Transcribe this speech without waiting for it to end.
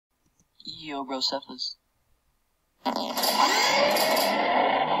Yo, bro, Cephas.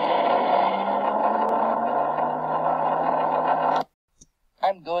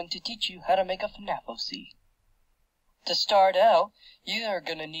 I'm going to teach you how to make a FNAF OC. To start out, you are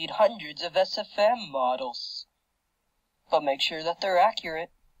going to need hundreds of SFM models. But make sure that they're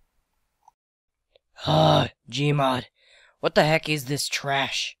accurate. Gmod, what the heck is this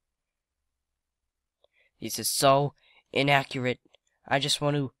trash? This is so inaccurate. I just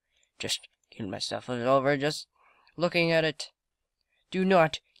want to kill myself over just looking at it. Do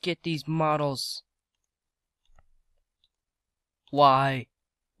not get these models. Why?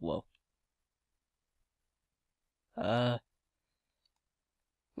 Whoa. I'm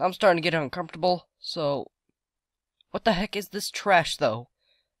starting to get uncomfortable, so what the heck is this trash, though?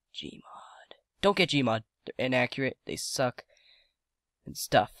 Gmod. Don't get Gmod. They're inaccurate, they suck, and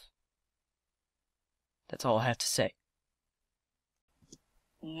stuff. That's all I have to say.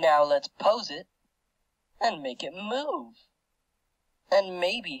 Now let's pose it and make it move. And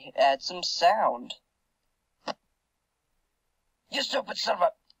maybe add some sound. You stupid son of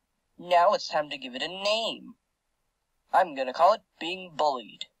a... Now it's time to give it a name. I'm gonna call it Being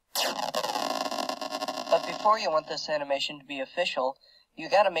Bullied. But before you want this animation to be official, you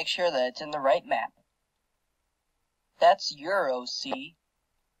gotta make sure that it's in the right map. That's your OC.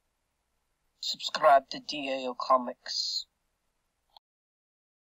 Subscribe to D.A.O Comics.